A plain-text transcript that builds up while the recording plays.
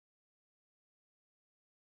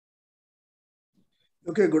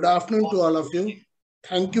Okay, good afternoon to all of you.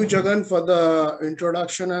 Thank you, Jagan, for the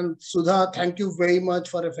introduction. And Sudha, thank you very much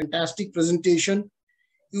for a fantastic presentation.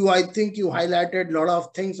 I think you highlighted a lot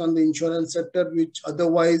of things on the insurance sector, which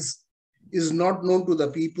otherwise is not known to the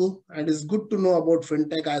people, and it's good to know about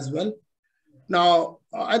fintech as well. Now,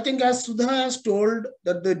 I think as Sudha has told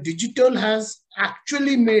that the digital has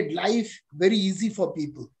actually made life very easy for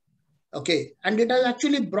people. Okay. And it has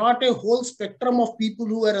actually brought a whole spectrum of people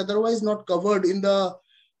who were otherwise not covered in the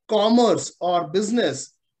commerce or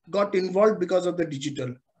business got involved because of the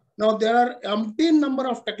digital. Now, there are umpteen number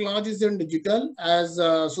of technologies in digital, as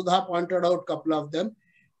Sudha pointed out a couple of them.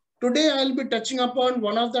 Today, I'll be touching upon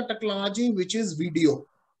one of the technology, which is video.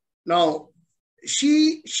 Now,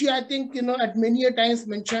 she I think, at many a times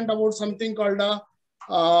mentioned about something called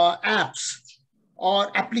apps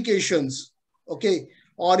or applications. Okay.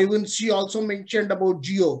 Or even she also mentioned about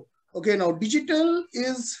geo. Okay. Now, digital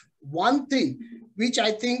is one thing which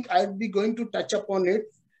I think I'll be going to touch upon it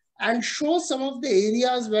and show some of the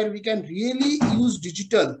areas where we can really use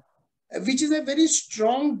digital, which is a very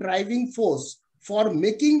strong driving force for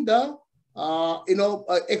making the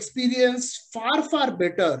experience far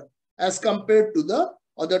better as compared to the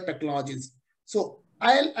other technologies. So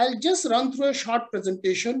I'll just run through a short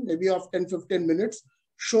presentation, maybe of 10-15 minutes,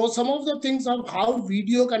 show some of the things of how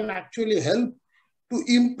video can actually help to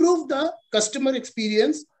improve the customer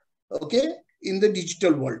experience, okay, in the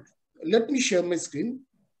digital world. Let me share my screen.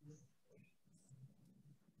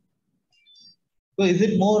 So is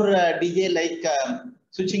it more DJ like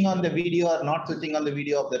switching on the video or not switching on the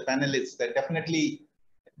video of the panelists? Definitely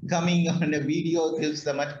coming on a video gives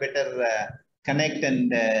a much better connect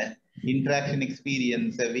and interaction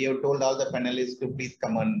experience. We have told all the panelists to please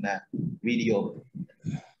come on video.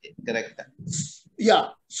 Correct. Yeah.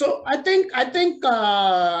 So I think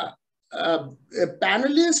a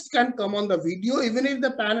panelist can come on the video, even if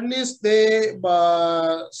the panelists they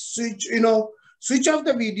switch off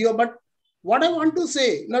the video. But what I want to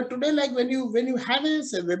say now today, like when you have a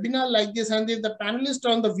webinar like this, and if the panelists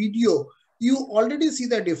on the video, you already see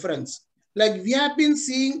the difference. Like we have been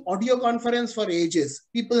seeing audio conference for ages.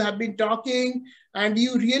 People have been talking, and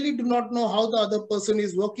you really do not know how the other person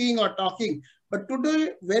is working or talking. But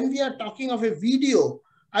today, when we are talking of a video,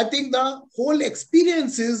 I think the whole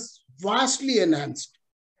experience is vastly enhanced.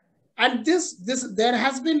 And there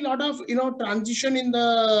has been a lot of transition in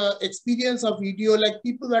the experience of video. Like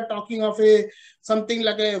people were talking of something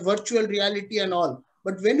like a virtual reality and all.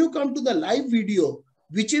 But when you come to the live video,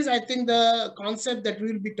 which is I think the concept that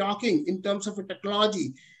we will be talking in terms of a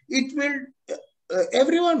technology, it will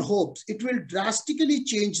everyone hopes it will drastically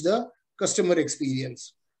change the customer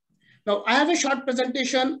experience. Now, I have a short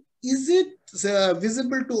presentation. Is it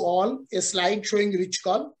visible to all? A slide showing rich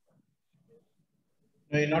call?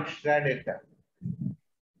 No, you're not shared it.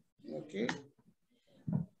 Okay.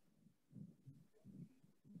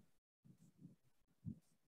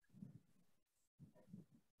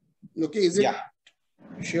 Okay, is it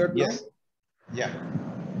shared now? Yes. Yeah.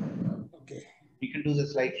 Okay. You can do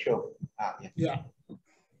the slideshow. Yeah.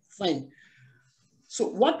 Fine. So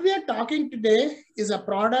what we are talking today is a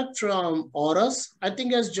product from Aurus. I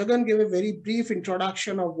think as Jagan gave a very brief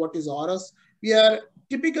introduction of what is Aurus, we are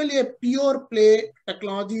typically a pure play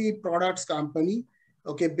technology products company,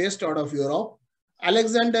 okay, based out of Europe.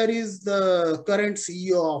 Alexander is the current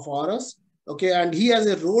CEO of Aurus, okay, and he has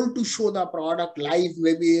a role to show the product live,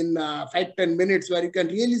 maybe in 5-10 minutes, where you can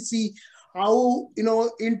really see how,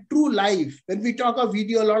 in true life, when we talk of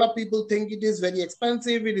video, a lot of people think it is very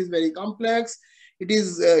expensive, it is very complex, it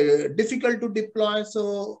is difficult to deploy.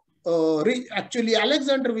 So actually,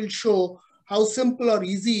 Alexander will show how simple or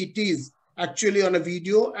easy it is actually on a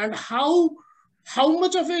video, and how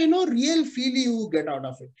much of a real feel you get out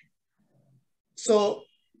of it. So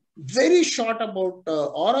very short about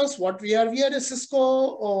Aurus, what we are a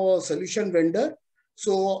Cisco solution vendor.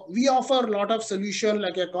 So we offer a lot of solution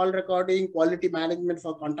like a call recording, quality management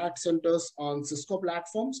for contact centers on Cisco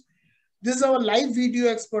platforms. This is our live video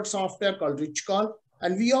expert software called Rich Call.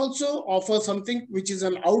 And we also offer something which is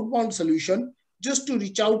an outbound solution just to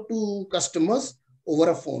reach out to customers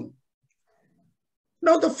over a phone.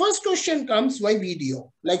 Now, the first question comes, why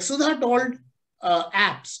video? Like Sudha told,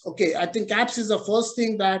 apps. Okay, I think apps is the first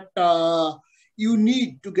thing that you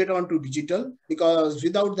need to get onto digital, because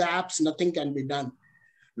without the apps, nothing can be done.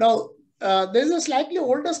 Now, there's a slightly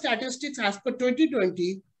older statistics as per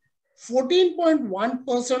 2020,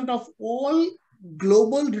 14.1% of all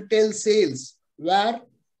global retail sales were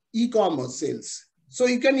e-commerce sales. So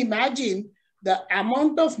you can imagine the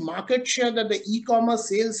amount of market share that the e-commerce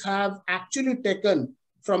sales have actually taken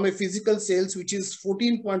from a physical sales, which is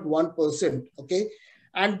 14.1%. Okay.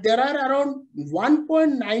 And there are around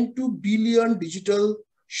 1.92 billion digital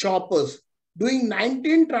shoppers doing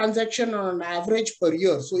 19 transactions on an average per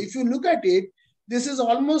year. So if you look at it, this is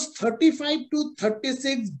almost 35 to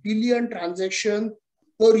 36 billion transactions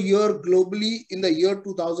per year globally in the year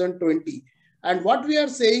 2020. And what we are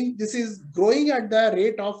saying, this is growing at the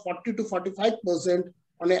rate of 40 to 45%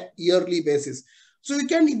 on a yearly basis. So you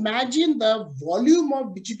can imagine the volume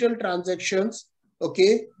of digital transactions,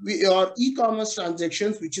 okay, or e-commerce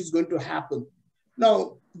transactions, which is going to happen.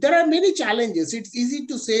 Now, there are many challenges. It's easy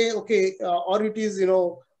to say, okay, or it is,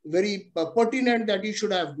 very pertinent that you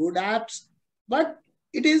should have good apps, but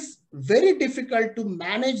it is very difficult to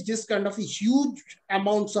manage this kind of huge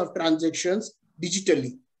amounts of transactions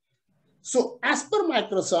digitally. So as per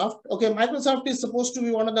Microsoft, okay, Microsoft is supposed to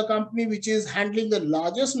be one of the company which is handling the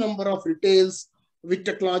largest number of retails with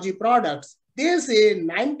technology products. They say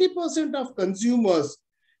 90% of consumers,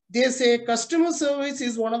 they say customer service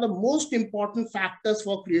is one of the most important factors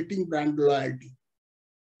for creating brand loyalty.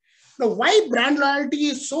 Now, why brand loyalty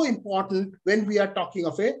is so important when we are talking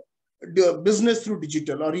of a business through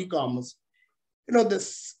digital or e-commerce?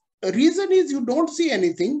 This reason is you don't see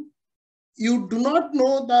anything. You do not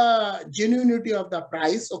know the genuinity of the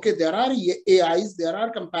price. Okay, there are AIs, there are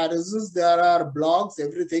comparisons, there are blogs,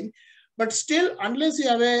 everything. But still, unless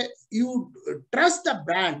you trust the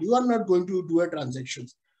brand, you are not going to do a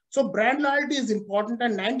transactions. So brand loyalty is important,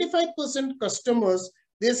 and 95% customers,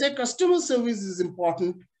 they say customer service is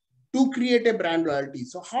important to create a brand loyalty.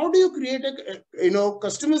 So how do you create a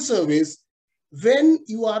customer service when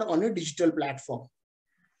you are on a digital platform?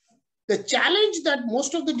 The challenge that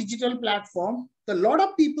most of the digital platform, a lot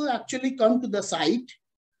of people actually come to the site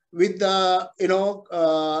with the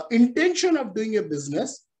intention of doing a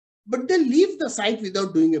business, but they leave the site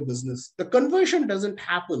without doing a business. The conversion doesn't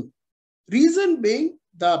happen. Reason being,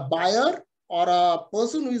 the buyer or a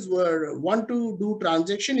person who is want to do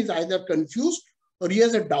transaction is either confused or he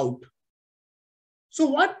has a doubt. So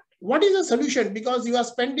what is the solution? Because you are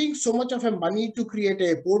spending so much of a money to create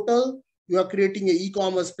a portal, you are creating an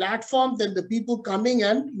e-commerce platform, then the people coming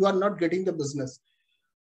and you are not getting the business.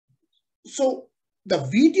 So the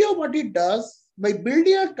video, what it does, by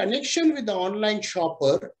building a connection with the online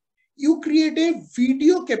shopper, you create a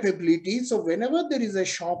video capability. So whenever there is a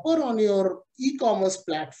shopper on your e-commerce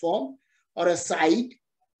platform or a site,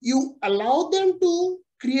 you allow them to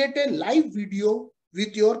create a live video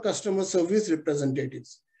with your customer service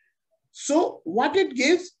representatives. So what it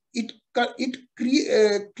gives, it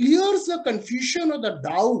clears the confusion or the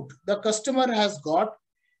doubt the customer has got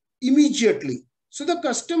immediately. So the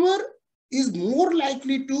customer is more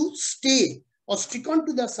likely to stay or stick on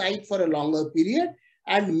to the site for a longer period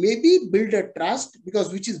and maybe build a trust,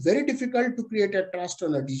 because which is very difficult to create a trust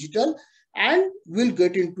on a digital, and will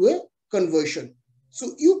get into a conversion.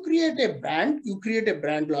 So you create a brand, you create a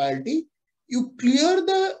brand loyalty, you clear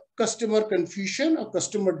the customer confusion or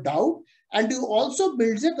customer doubt, and you also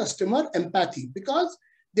build a customer empathy, because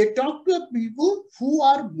they talk to people who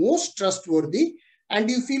are most trustworthy and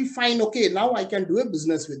you feel fine, okay, now I can do a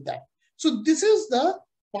business with that. So this is the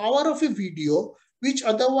power of a video, which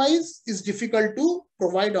otherwise is difficult to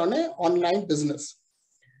provide on an online business.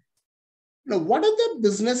 Now, what are the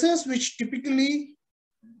businesses which typically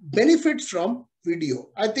benefits from video?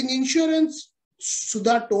 I think insurance,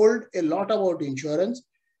 Sudha told a lot about insurance.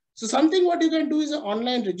 So something what you can do is an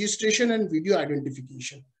online registration and video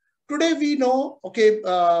identification. Today we know, okay,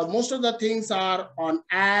 most of the things are on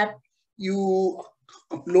app. You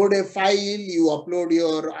upload a file, you upload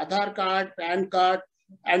your Aadhaar card, PAN card,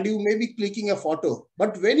 and you may be clicking a photo.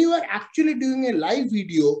 But when you are actually doing a live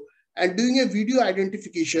video and doing a video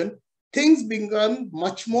identification, things become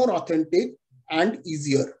much more authentic and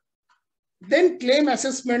easier. Then claim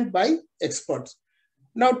assessment by experts.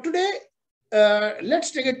 Now today,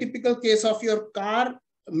 let's take a typical case of your car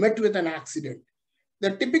met with an accident.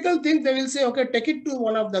 The typical thing, they will say, okay, take it to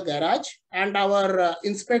one of the garage and our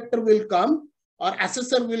inspector will come or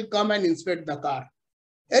assessor will come and inspect the car.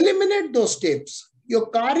 Eliminate those steps. Your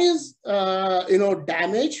car is,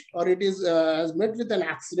 damaged or it is has met with an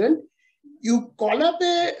accident. You call up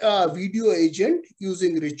a video agent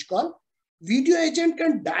using Rich Call. Video agent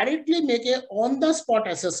can directly make a on-the-spot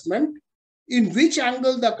assessment in which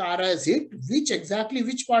angle the car has hit,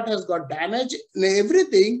 which part has got damage, and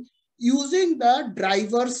everything using the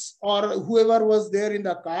driver's or whoever was there in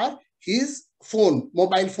the car, his phone,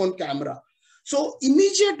 mobile phone camera. So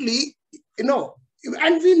immediately,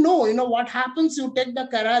 and we know, what happens, you take the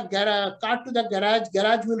car to the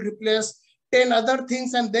garage will replace 10 other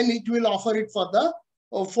things and then it will offer it for the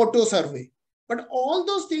photo survey. But all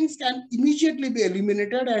those things can immediately be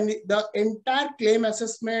eliminated, and the entire claim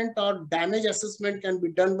assessment or damage assessment can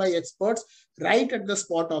be done by experts right at the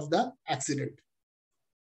spot of the accident.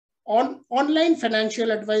 Online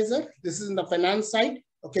financial advisor, this is in the finance side.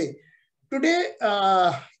 Okay, today,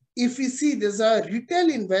 if we see, there's a retail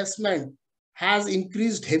investment has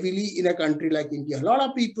increased heavily in a country like India. A lot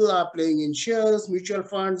of people are playing in shares, mutual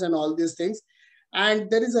funds, and all these things. And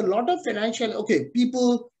there is a lot of financial, okay,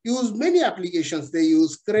 people use many applications. They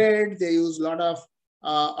use Cred, they use a lot of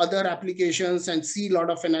other applications and see a lot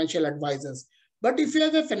of financial advisors. But if you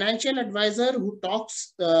have a financial advisor who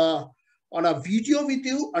talks on a video with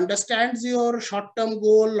you, understands your short-term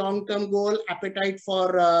goal, long-term goal, appetite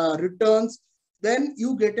for returns, then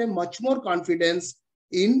you get a much more confidence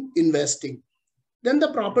in investing. Then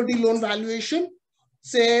the property loan valuation.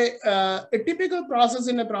 Say a typical process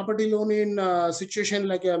in a property loan in a situation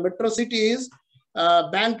like a metro city is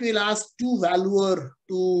bank will ask two valuer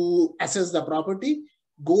to assess the property.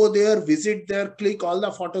 Go there, visit there, click all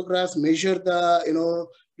the photographs, measure the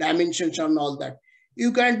dimensions and all that.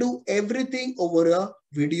 You can do everything over a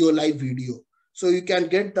live video. So you can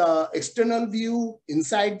get the external view,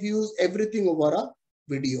 inside views, everything over a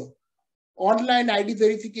video. Online ID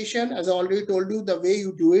verification, as I already told you, the way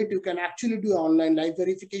you do it, you can actually do online live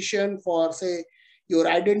verification for, say, your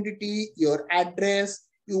identity, your address.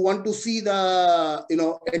 You want to see the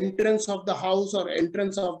entrance of the house or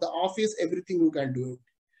entrance of the office, everything you can do it.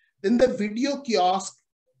 Then the video kiosk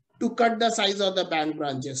to cut the size of the bank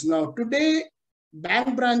branches. Now, today,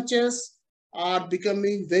 bank branches are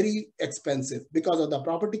becoming very expensive because of the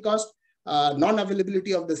property cost,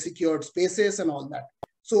 non-availability of the secured spaces and all that.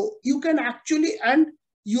 So you can actually, and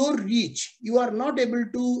your reach, you are not able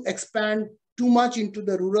to expand too much into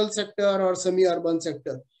the rural sector or semi-urban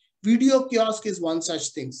sector. Video kiosk is one such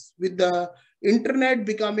thing. With the internet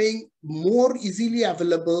becoming more easily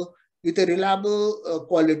available with a reliable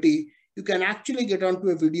quality, you can actually get onto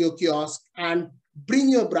a video kiosk and bring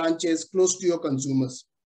your branches close to your consumers.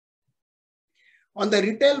 On the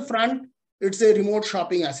retail front, it's a remote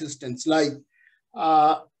shopping assistance. Like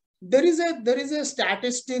there is a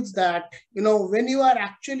statistics that when you are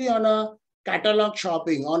actually on a catalog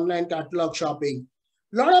shopping, online catalog shopping,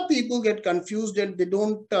 a lot of people get confused and they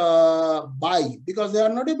don't buy because they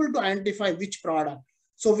are not able to identify which product.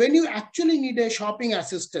 So when you actually need a shopping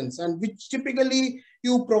assistance, and which typically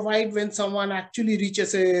you provide when someone actually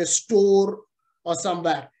reaches a store or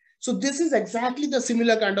somewhere. So this is exactly the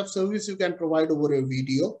similar kind of service you can provide over a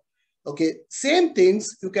video. Okay, same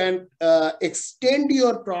things, you can extend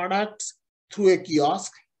your products through a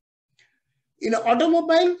kiosk. In an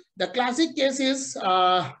automobile, the classic case is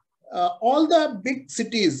all the big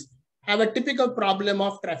cities have a typical problem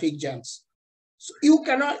of traffic jams. So you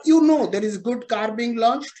cannot, there is good car being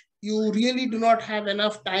launched. You really do not have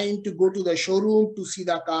enough time to go to the showroom to see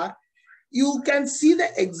the car. You can see the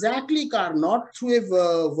exactly car, not through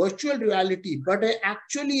a virtual reality, but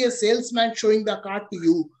actually a salesman showing the car to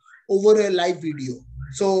you over a live video.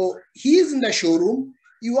 So he is in the showroom,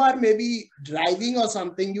 you are maybe driving or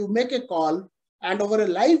something, you make a call, and over a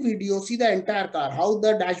live video, see the entire car, how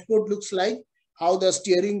the dashboard looks like, how the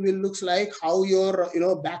steering wheel looks like, how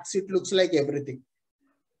your back seat looks like, everything.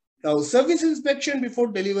 Now, service inspection before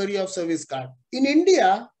delivery of service card. In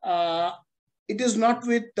India, it is not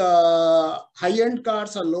with high-end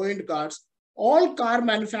cars or low-end cars. All car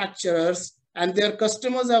manufacturers and their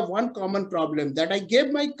customers have one common problem, that I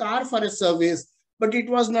gave my car for a service, but it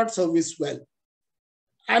was not serviced well.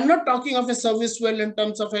 I'm not talking of a service well in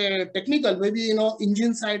terms of a technical, maybe,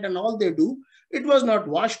 engine side and all they do. It was not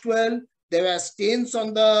washed well. There were stains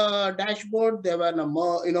on the dashboard. There were,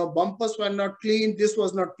 bumpers were not clean. This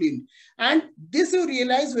was not clean. And this you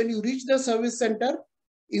realize when you reach the service center,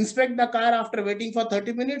 inspect the car after waiting for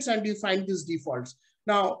 30 minutes and you find these defaults.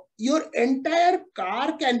 Now, your entire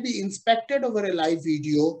car can be inspected over a live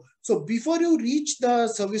video. So before you reach the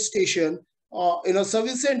service station or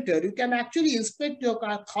service center, you can actually inspect your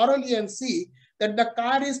car thoroughly and see that the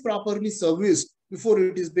car is properly serviced before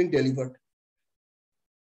it is being delivered.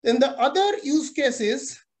 Then the other use case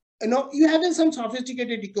is, you have some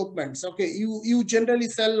sophisticated equipments. Okay, you generally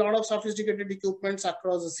sell a lot of sophisticated equipments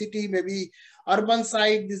across the city. Maybe urban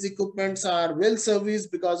side, these equipments are well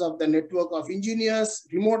serviced because of the network of engineers.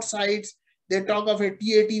 Remote sites, they talk of a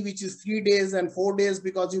TAT, which is 3 days and 4 days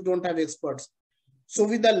because you don't have experts. So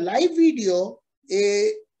with the live video,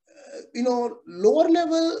 a lower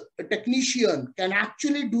level technician can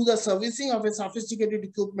actually do the servicing of a sophisticated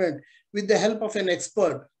equipment with the help of an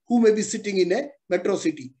expert who may be sitting in a metro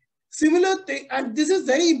city. Similar thing, and this is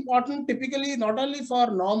very important typically not only for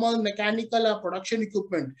normal mechanical or production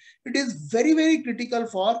equipment, it is very, very critical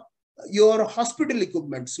for your hospital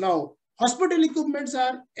equipments. Now, hospital equipments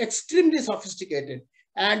are extremely sophisticated.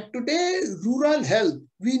 And today, rural health,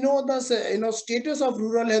 we know the status of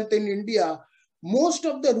rural health in India. Most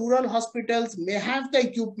of the rural hospitals may have the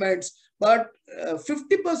equipments, but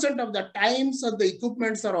 50% of the times the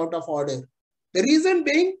equipments are out of order. The reason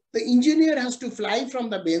being, the engineer has to fly from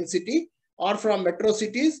the main city or from metro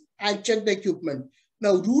cities and check the equipment.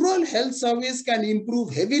 Now, rural health service can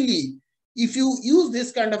improve heavily if you use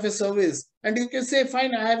this kind of a service. And you can say,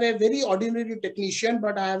 fine, I have a very ordinary technician,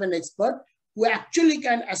 but I have an expert who actually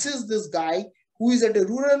can assist this guy who is at a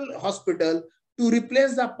rural hospital to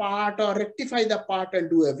replace the part or rectify the part and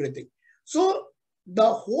do everything. So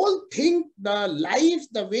the whole thing, the life,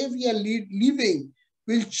 the way we are living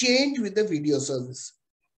will change with the video service.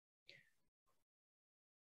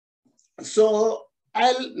 So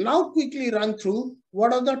I'll now quickly run through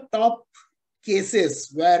what are the top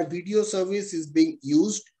cases where video service is being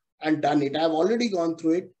used and done it. I've already gone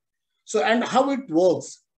through it. So, and how it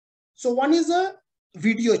works. So one is a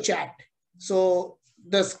video chat. So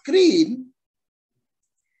the screen,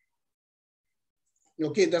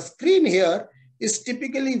 okay, the screen here is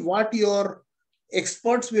typically what your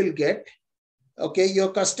experts will get. Okay,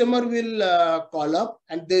 your customer will call up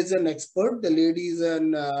and there's an expert, the lady is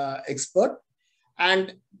an expert,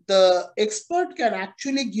 and the expert can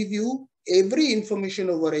actually give you every information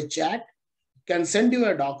over a chat, can send you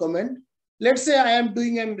a document. Let's say I am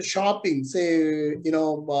doing a shopping, say,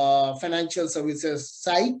 financial services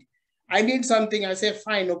site. I need something, I say,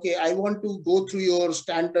 fine, okay, I want to go through your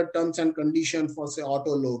standard terms and conditions for say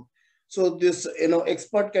auto loan. So this,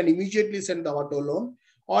 expert can immediately send the auto loan.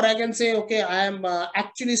 Or I can say, okay, I am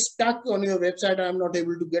actually stuck on your website. I'm not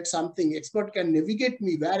able to get something. Expert can navigate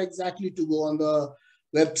me where exactly to go on the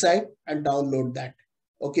website and download that.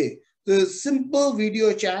 Okay, so simple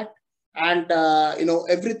video chat and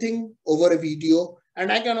everything over a video. And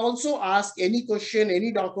I can also ask any question,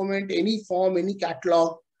 any document, any form, any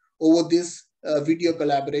catalog over this video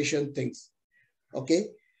collaboration things.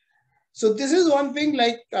 Okay, so this is one thing.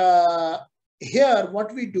 Like here,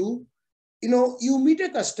 what we do. You meet a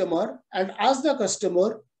customer and ask the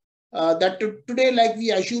customer that today, like we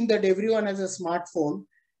assume that everyone has a smartphone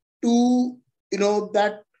to,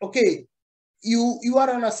 that, okay, you are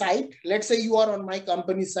on a site, let's say you are on my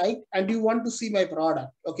company site and you want to see my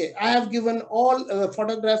product. Okay, I have given all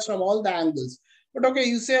photographs from all the angles, but okay,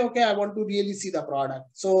 you say, okay, I want to really see the product.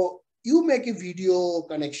 So you make a video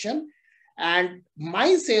connection and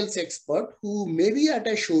my sales expert who may be at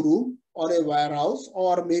a showroom or a warehouse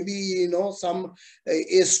or maybe some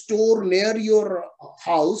a store near your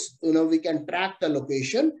house, we can track the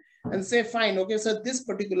location and say, fine, okay, so this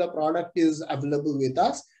particular product is available with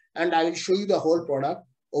us and I will show you the whole product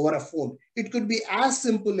over a phone. It could be as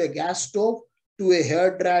simple a gas stove to a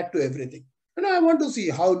hair dryer to everything. I want to see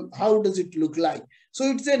how does it look like. So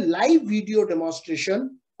it's a live video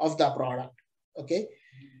demonstration of the product. Okay.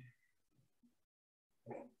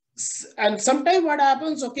 And sometimes what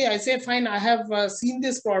happens, okay, I say, fine, I have seen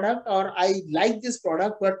this product or I like this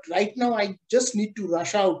product, but right now I just need to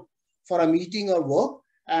rush out for a meeting or work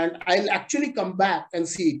and I'll actually come back and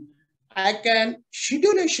see. I can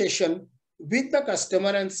schedule a session with the customer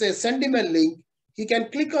and say, send him a link. He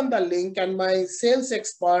can click on the link and my sales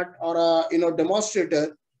expert or a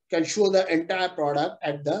demonstrator can show the entire product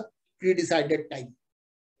at the pre-decided time.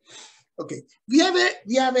 Okay, we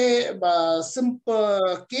have a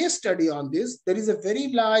simple case study on this. There is a very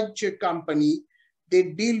large company.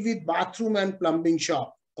 They deal with bathroom and plumbing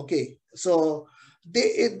shop. Okay, so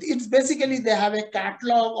it's basically they have a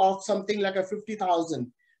catalog of something like a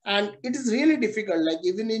 50,000, and it is really difficult. Like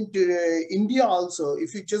even in India also,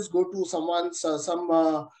 if you just go to someone's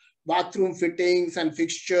some bathroom fittings and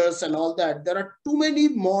fixtures and all that, there are too many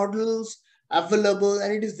models available,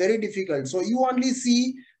 and it is very difficult. So you only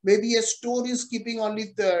see maybe a store is keeping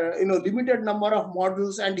only the limited number of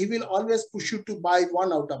models and he will always push you to buy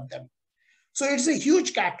one out of them. So it's a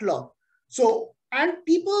huge catalog. So, and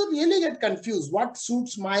people really get confused. What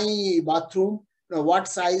suits my bathroom? What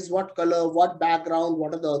size, what color, what background,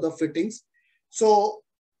 what are the other fittings? So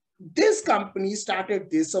this company started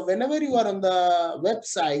this. So whenever you are on the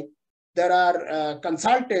website, there are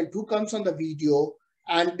consultant who comes on the video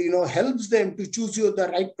and helps them to choose you the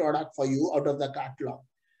right product for you out of the catalog.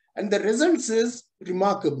 And the results is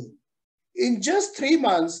remarkable. In just 3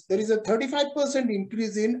 months, there is a 35%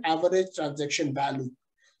 increase in average transaction value.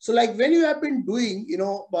 So like when you have been doing,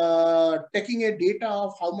 taking a data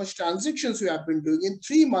of how much transactions you have been doing in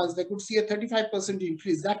 3 months, they could see a 35%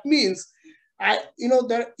 increase. That means,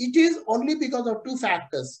 that it is only because of two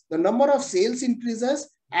factors: the number of sales increases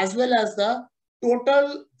as well as the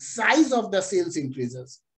total size of the sales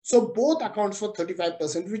increases. So both accounts for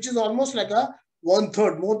 35%, which is almost like a one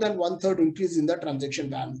third, more than one third increase in the transaction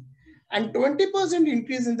value, and 20%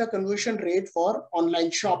 increase in the conversion rate for online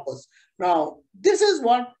shoppers. Now, this is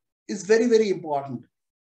what is very, very important.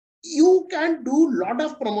 You can do a lot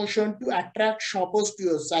of promotion to attract shoppers to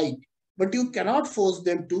your site, but you cannot force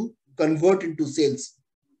them to convert into sales.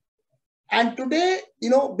 And today,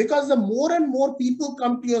 because the more and more people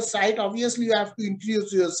come to your site, obviously you have to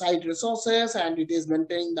increase your site resources and it is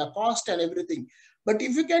maintaining the cost and everything. But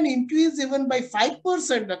if you can increase even by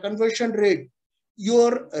 5% the conversion rate,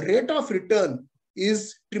 your rate of return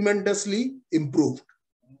is tremendously improved.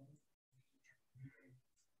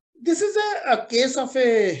 This is a case of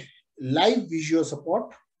a live visual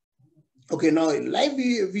support. Okay, now live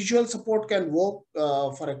visual support can work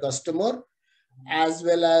for a customer as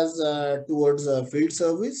well as towards a field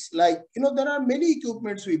service. Like, there are many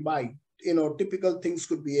equipments we buy. Typical things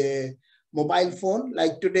could be a mobile phone.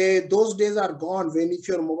 Like today, those days are gone when if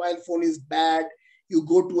your mobile phone is bad, you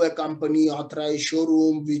go to a company authorized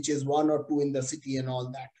showroom, which is one or two in the city and all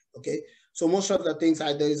that. Okay. So most of the things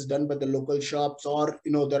either is done by the local shops or,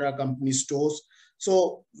 there are company stores.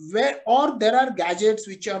 So or there are gadgets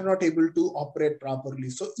which are not able to operate properly.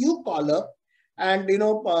 So you call up and,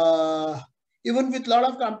 even with a lot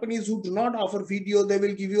of companies who do not offer video, they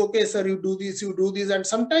will give you, okay, sir, you do this, you do this. And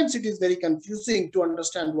sometimes it is very confusing to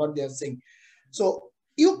understand what they are saying. So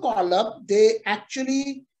you call up, they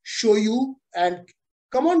actually show you and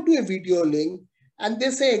come on to a video link and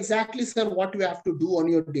they say exactly, sir, what you have to do on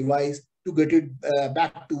your device to get it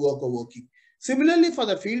back to work or working. Similarly, for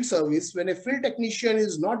the field service, when a field technician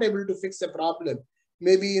is not able to fix a problem,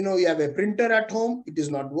 maybe, you have a printer at home, it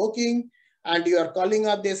is not working, and you are calling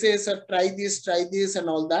up, they say, sir, try this and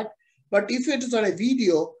all that. But if it is on a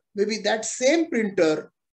video, maybe that same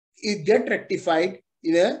printer, it get rectified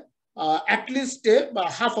in at least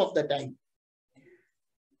half of the time.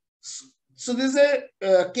 So this is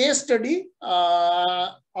a case study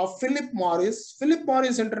of Philip Morris. Philip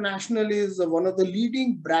Morris International is one of the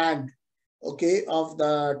leading brand, okay, of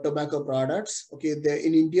the tobacco products. Okay,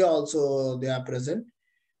 in India also they are present.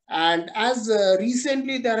 And as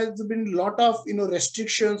recently there has been a lot of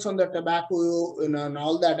restrictions on the tobacco and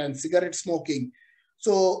all that and cigarette smoking.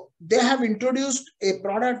 So they have introduced a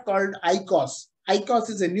product called IQOS. IQOS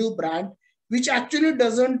is a new brand which actually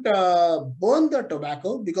doesn't burn the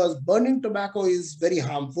tobacco, because burning tobacco is very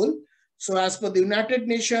harmful. So as per the United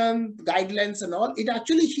Nations guidelines and all, it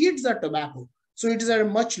actually heats the tobacco. So it is at a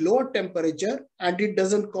much lower temperature and it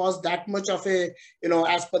doesn't cause that much of a,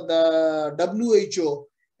 as per the WHO,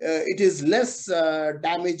 it is less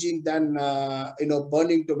damaging than,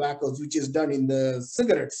 burning tobaccos, which is done in the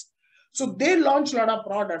cigarettes. So they launch a lot of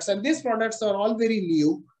products and these products are all very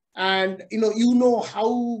new. And, how,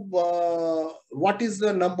 what is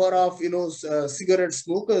the number of, cigarette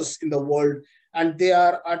smokers in the world, and they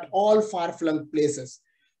are at all far-flung places.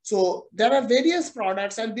 So there are various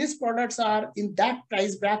products and these products are in that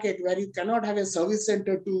price bracket where you cannot have a service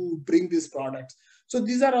center to bring these products. So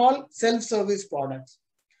these are all self-service products.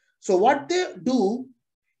 So what they do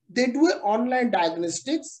an online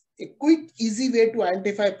diagnostics, a quick, easy way to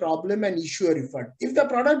identify a problem and issue a refund. If the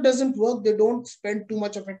product doesn't work, they don't spend too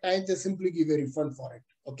much of a time, they simply give a refund for it.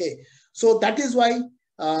 Okay. So that is why,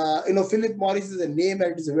 Philip Morris is a name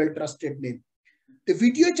and it is a well-trusted name. The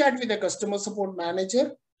video chat with the customer support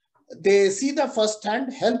manager, they see the first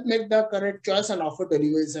hand, help make the correct choice and offer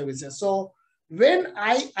delivery services. So when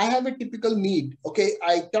I have a typical need, okay,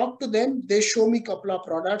 I talk to them, they show me a couple of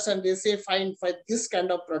products and they say, fine, for this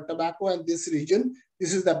kind of tobacco and this region,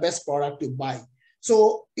 this is the best product to buy.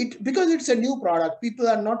 So because it's a new product, people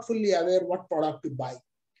are not fully aware what product to buy.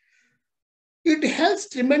 It helps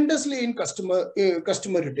tremendously in customer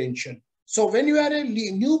retention. So when you are a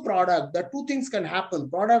new product, the two things can happen.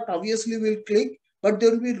 Product obviously will click, but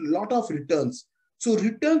there will be a lot of returns. So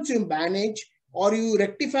returns you manage, or you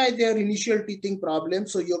rectify their initial teething problem,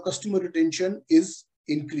 so your customer retention is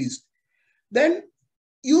increased. Then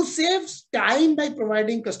you save time by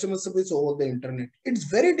providing customer service over the internet. It's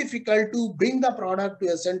very difficult to bring the product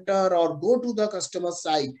to a center or go to the customer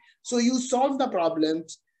site. So you solve the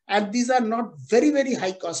problems, and these are not very, very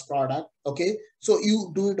high cost product. Okay, so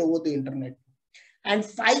you do it over the internet. And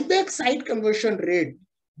 5x site conversion rate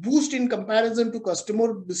boost in comparison to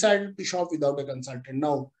customer decided to shop without a consultant.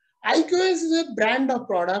 Now, IQS is a brand of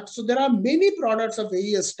products. So there are many products of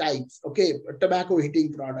various types, okay, tobacco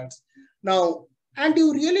heating products. Now, and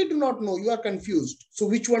you really do not know, you are confused. So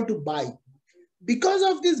which one to buy? Because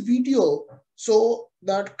of this video, so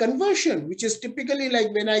that conversion, which is typically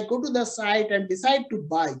like when I go to the site and decide to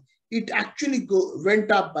buy, it actually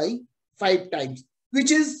went up by 5 times,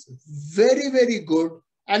 which is very, very good.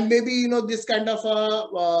 And maybe, this kind of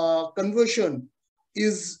a conversion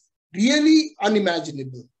is really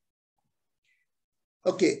unimaginable.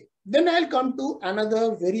 Okay, then I'll come to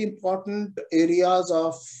another very important areas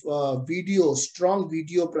of video, strong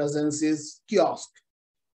video presence is kiosk.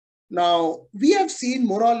 Now, we have seen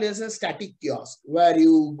more or less a static kiosk where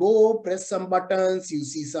you go, press some buttons, you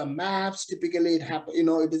see some maps. Typically,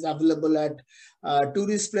 it is available at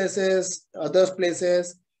tourist places, other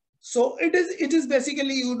places. So it is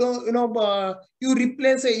basically, you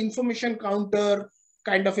replace a information counter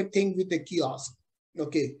kind of a thing with a kiosk.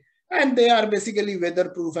 Okay. And they are basically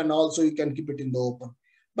weatherproof and also you can keep it in the open.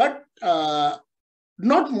 But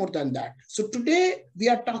not more than that. So today we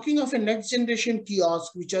are talking of a next generation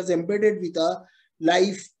kiosk which is embedded with a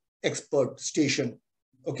live expert station.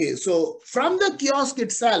 Okay, so from the kiosk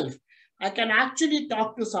itself, I can actually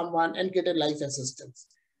talk to someone and get a live assistance,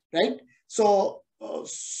 right? So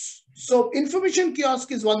information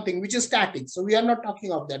kiosk is one thing which is static. So we are not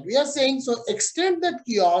talking of that. We are saying, so extend that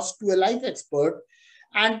kiosk to a live expert,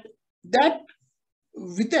 and that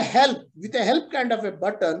with a help kind of a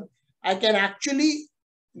button, I can actually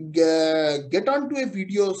get onto a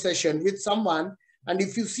video session with someone. And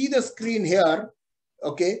if you see the screen here,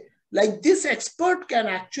 okay, like this expert can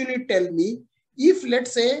actually tell me if,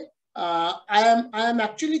 let's say, I am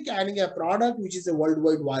actually carrying a product which is a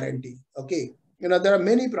worldwide warranty. Okay, there are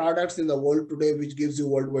many products in the world today which gives you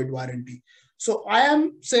worldwide warranty. So I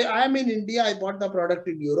am in India, I bought the product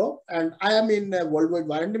in Europe, and I am in a worldwide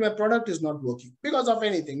warranty. My product is not working because of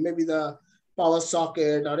anything, maybe the power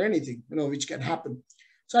socket or anything, which can happen.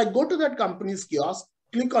 So I go to that company's kiosk,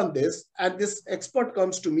 click on this, and this expert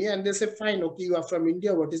comes to me and they say, fine, okay, you are from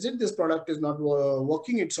India. What is it? This product is not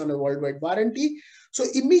working. It's on a worldwide warranty. So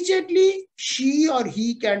immediately she or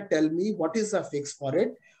he can tell me what is the fix for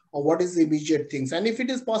it or what is the immediate things. And if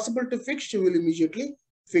it is possible to fix, she will immediately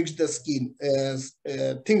fix the skin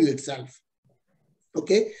thing itself.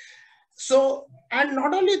 Okay. So, and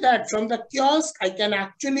not only that, from the kiosk, I can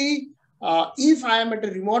actually, if I am at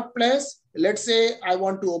a remote place, let's say I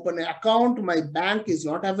want to open an account, my bank is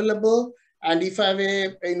not available. And if I have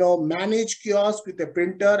a, managed kiosk with a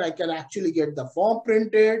printer, I can actually get the form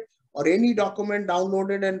printed or any document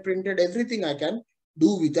downloaded and printed, everything I can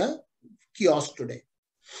do with a kiosk today.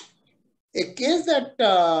 A case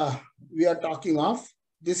that we are talking of,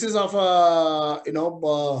 this is of a,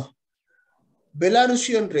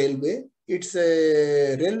 Belarusian railway. It's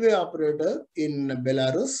a railway operator in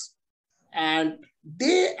Belarus, and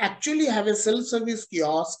they actually have a self-service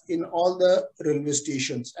kiosk in all the railway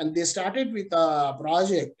stations. And they started with a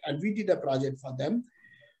project, and we did a project for them.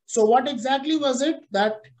 So what exactly was it?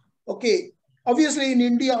 That, okay, obviously in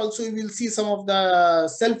India also you will see some of the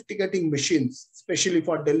self-ticketing machines, especially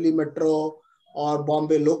for Delhi Metro or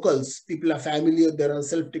Bombay locals. People are familiar, there are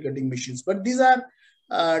self-ticketing machines. But these are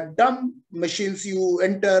dumb machines. You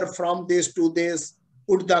enter from this to this,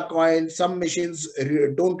 put the coin. Some machines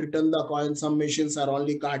don't return the coin. Some machines are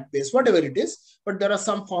only card-based, whatever it is. But there are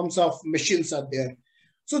some forms of machines are there.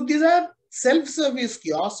 So these are self-service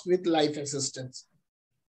kiosks with live assistance.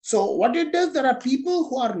 So what it does, there are people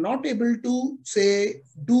who are not able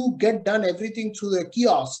to get done everything through the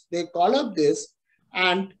kiosk. They call up this,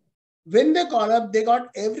 and when they call up, they got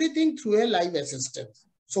everything through a live assistant.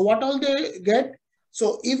 So what all they get?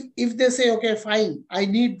 So if they say, okay, fine, I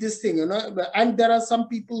need this thing, and there are some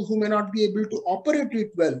people who may not be able to operate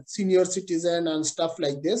it well, senior citizen and stuff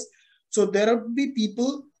like this. So there will be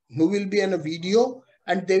people who will be in a video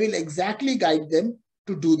and they will exactly guide them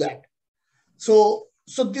to do that. So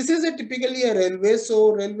this is typically a railway.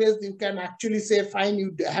 So railways, you can actually say, fine,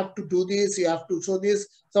 you have to do this, you have to show this.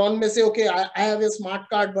 Someone may say, okay, I have a smart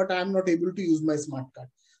card, but I'm not able to use my smart card.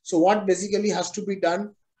 So what basically has to be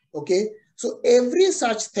done? Okay. So every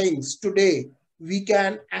such things today, we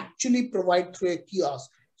can actually provide through a kiosk.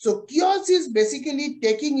 So kiosk is basically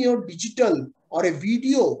taking your digital or a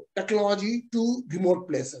video technology to remote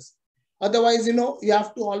places. Otherwise, you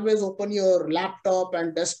have to always open your laptop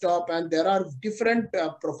and desktop, and there are different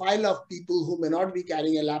profile of people who may not be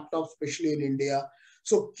carrying a laptop, especially in India.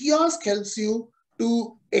 So kiosk helps you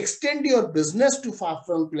to extend your business to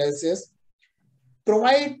far-flung places,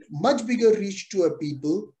 provide much bigger reach to a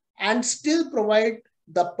people, and still provide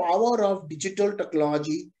the power of digital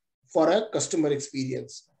technology for a customer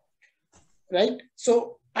experience. right?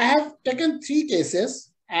 So I have taken 3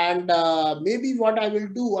 cases, and maybe what I will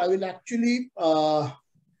do, I will actually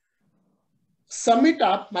sum it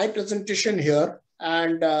up my presentation here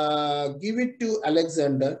and give it to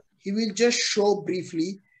Alexander. He will just show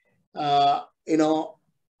briefly, you know,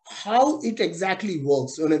 how it exactly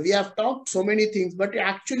works. You know, we have talked so many things, but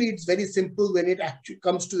actually it's very simple when it actually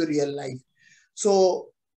comes to the real life.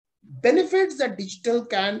 So benefits that digital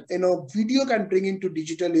can, video can bring into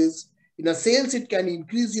digital is, sales, it can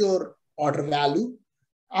increase your order value,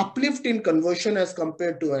 uplift in conversion as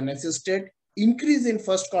compared to an assisted, increase in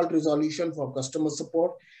first call resolution for customer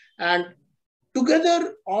support, and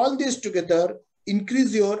together, all this together,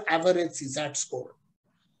 increase your average CSAT score.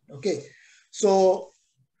 Okay. So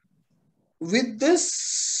with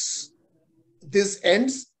this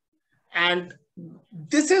ends, and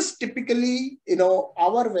this is typically,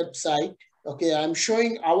 our website. Okay, I'm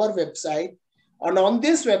showing our website, and on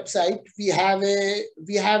this website we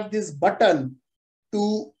have this button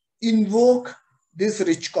to invoke this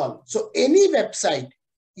rich call. So any website,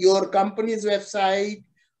 your company's website,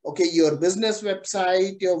 okay, your business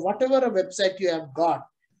website, your whatever a website you have got,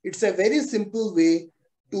 it's a very simple way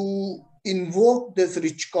to invoke this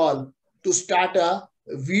rich call to start a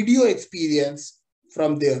video experience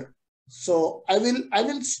from there. So I will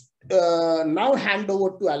now hand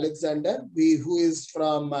over to Alexander, who is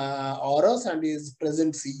from Auros and is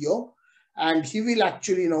present CEO, and he will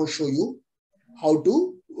actually now show you how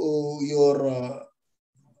to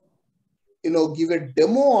give a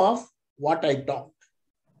demo of what I talked.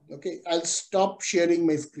 Okay, I'll stop sharing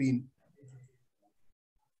my screen.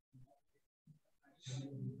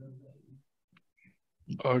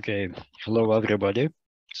 Okay, hello everybody.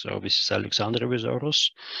 So this is Alexander with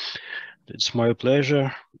Auros. It's my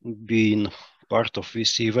pleasure being part of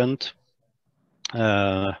this event.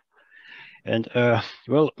 Well,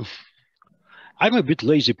 I'm a bit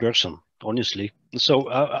lazy person, honestly. So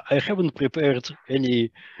I haven't prepared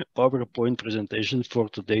any PowerPoint presentation for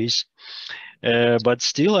today's, but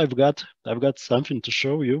still I've got something to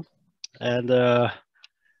show you, and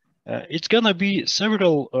it's gonna be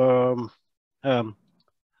several.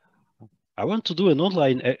 I want to do an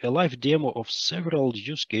online, a live demo of several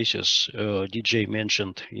use cases DJ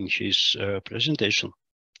mentioned in his presentation.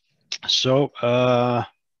 So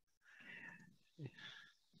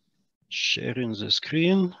sharing the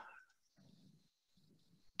screen.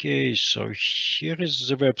 Okay, so here is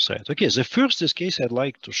the website. Okay, the first use case I'd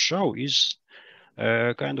like to show is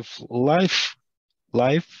kind of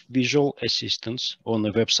live visual assistance on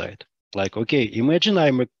the website. Like, okay, imagine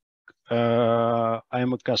I'm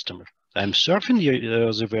a customer. I'm surfing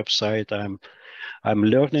the website. I'm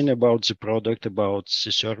learning about the product, about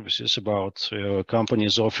the services, about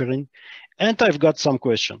companies offering, and I've got some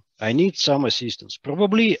question. I need some assistance.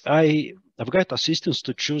 Probably I've got assistance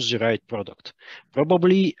to choose the right product.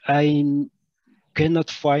 Probably I cannot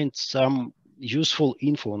find some useful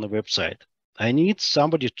info on the website. I need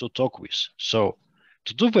somebody to talk with. So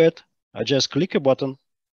to do that, I just click a button.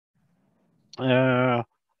 I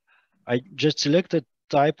just select a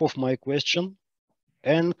type of my question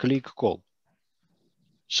and click call.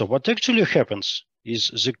 So what actually happens is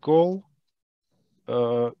the call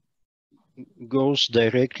goes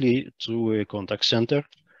directly to a contact center.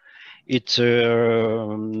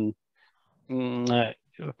 The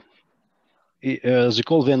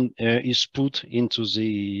call then is put into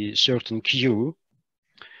the certain queue.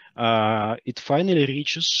 It finally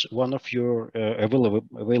reaches one of your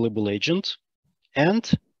available agents,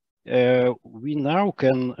 and we now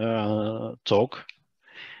can talk.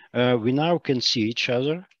 We now can see each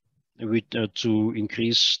other to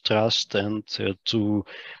increase trust and to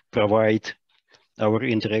provide our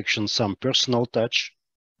interaction some personal touch.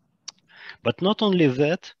 But not only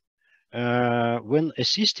that, when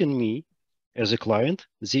assisting me as a client,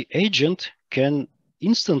 the agent can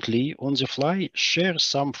instantly on the fly share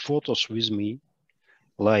some photos with me.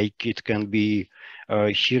 Like it can be,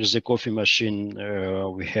 here's the coffee machine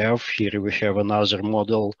we have, here we have another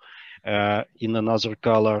model in another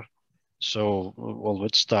color. So all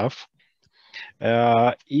that stuff.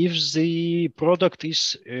 If the product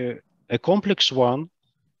is a complex one,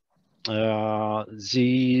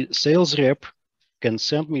 the sales rep can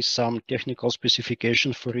send me some technical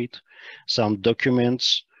specification for it, some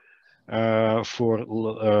documents to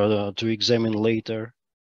examine later,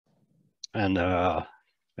 and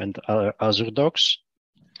other docs.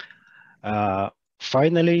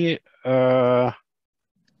 Finally,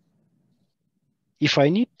 if I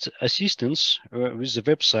need assistance with the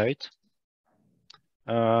website,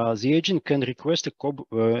 the agent can request a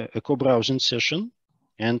co-browsing session,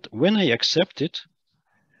 and when I accept it,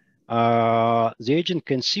 the agent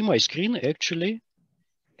can see my screen actually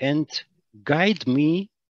and guide me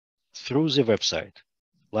through the website.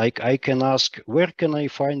 Like I can ask, where can I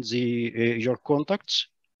find your contacts?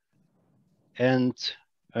 And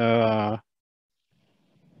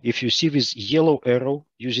if you see this yellow arrow,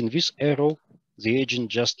 using this arrow, the agent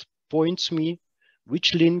just points me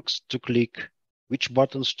which links to click, which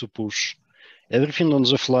buttons to push, everything on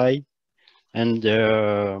the fly, and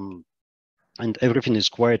everything is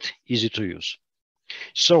quite easy to use.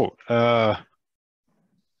 So,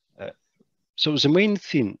 so the main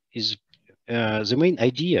thing is, the main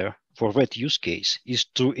idea for that use case is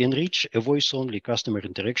to enrich a voice-only customer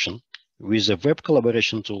interaction with the web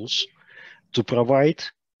collaboration tools to provide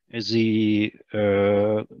the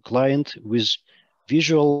client with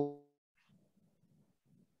visual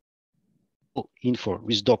info,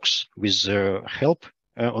 with docs, with help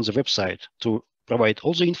on the website to provide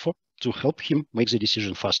all the info to help him make the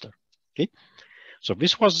decision faster. Okay, so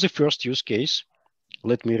this was the first use case.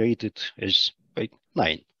 Let me rate it as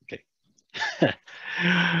 9. Okay.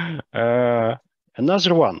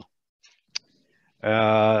 Another one,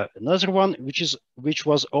 which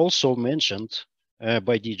was also mentioned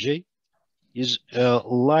by DJ, is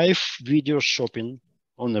live video shopping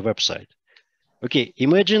on the website. Okay,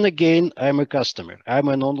 imagine again, I'm a customer, I'm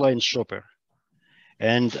an online shopper,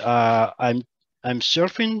 and I'm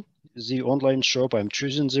surfing the online shop, I'm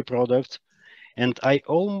choosing the product, and I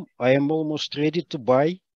am almost ready to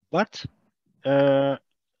buy, but to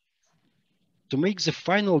make the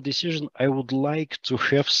final decision, I would like to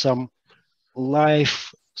have some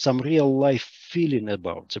real life feeling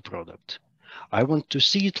about the product. I want to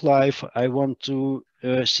see it live. I want to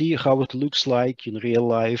see how it looks like in real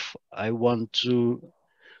life. I want to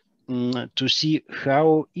see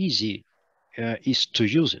how easy is to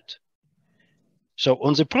use it. So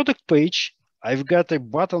on the product page, I've got a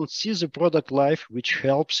button, see the product live, which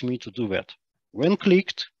helps me to do that. When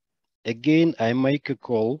clicked, again, I make a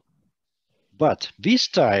call, but this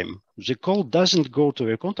time the call doesn't go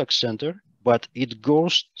to a contact center, but it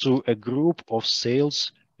goes to a group of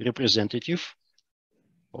sales representative,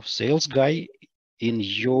 of sales guy in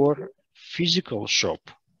your physical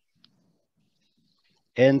shop.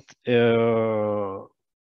 And your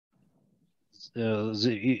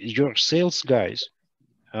sales guys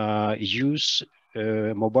use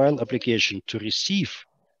a mobile application to receive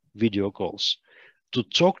video calls, to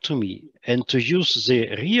talk to me, and to use the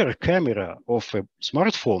rear camera of a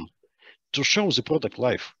smartphone to show the product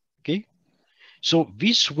live. Okay, so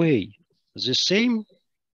this way, the same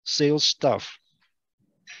sales staff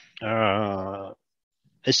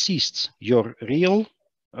assists your real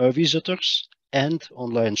visitors and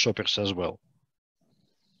online shoppers as well.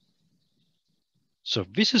 So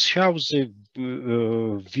this is how the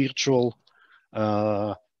virtual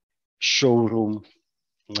showroom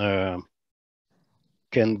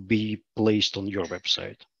can be placed on your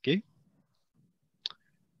website. Okay.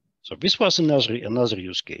 So this was another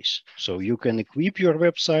use case. So you can equip your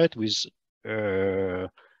website with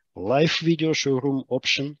live video showroom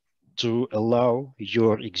option to allow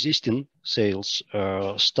your existing sales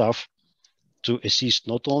staff to assist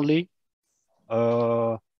not only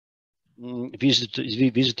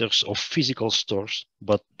visitors of physical stores,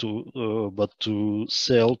 but to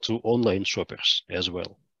sell to online shoppers as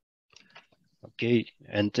well. Okay,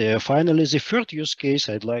 and finally, the third use case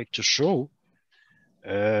I'd like to show.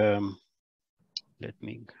 How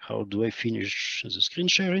do I finish the screen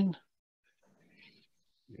sharing?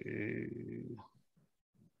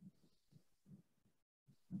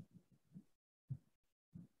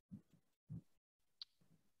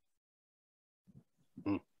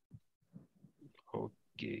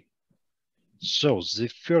 Okay, so the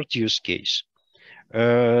third use case.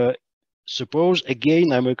 Suppose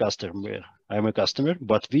again I'm a customer,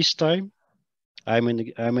 but this time I'm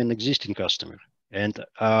an existing customer, and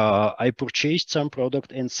I purchased some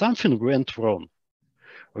product and something went wrong.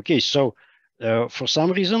 Okay, so for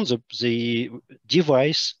some reason the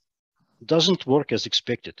device doesn't work as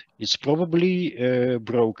expected. It's probably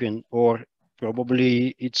broken, or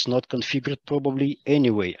probably it's not configured probably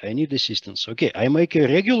anyway. I need assistance. Okay, I make a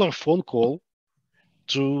regular phone call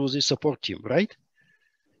to the support team, right?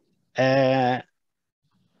 And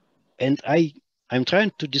I'm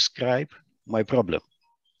trying to describe my problem.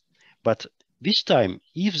 But this time,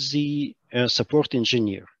 if the support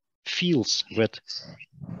engineer feels that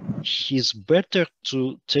he's better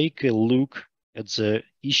to take a look at the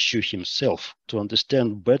issue himself to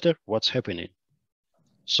understand better what's happening.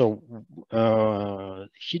 So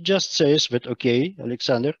he just says that, okay,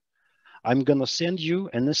 Alexander, I'm gonna send you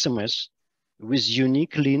an SMS with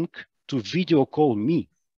unique link to video call me.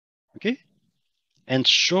 okay, and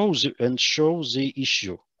show the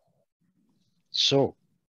issue. So,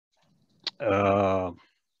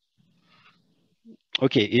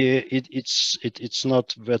 okay, it's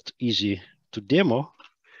not that easy to demo,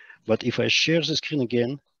 but if I share the screen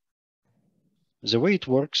again, the way it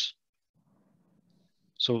works,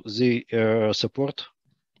 so the support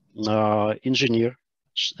engineer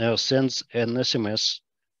sends an SMS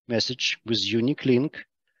message with unique link.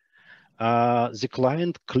 The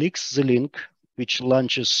client clicks the link, which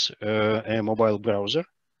launches a mobile browser,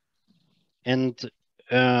 and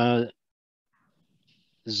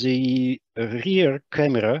the rear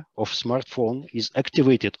camera of smartphone is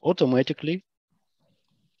activated automatically,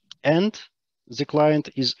 and the client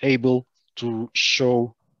is able to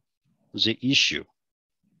show the issue.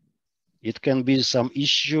 It can be some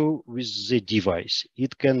issue with the device.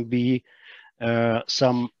 It can be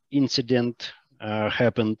some incident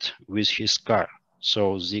happened with his car.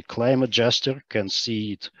 So the climate adjuster can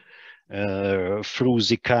see it through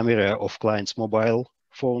the camera of client's mobile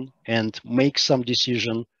phone and make some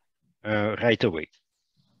decision right away.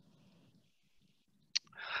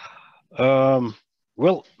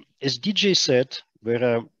 Well, as DJ said, there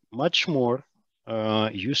are much more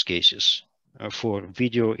use cases for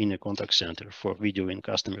video in a contact center, for video in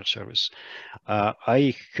customer service.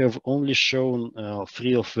 I have only shown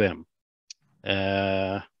 3 of them.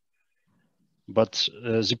 But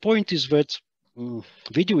the point is that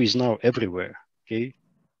video is now everywhere, okay?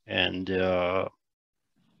 And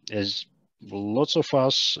as lots of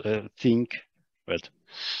us think that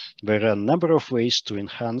there are a number of ways to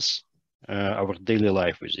enhance our daily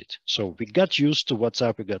life with it. So we got used to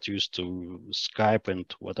WhatsApp, we got used to Skype and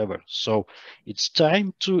whatever. So it's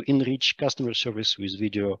time to enrich customer service with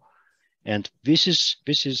video. And this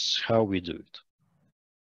is how we do it.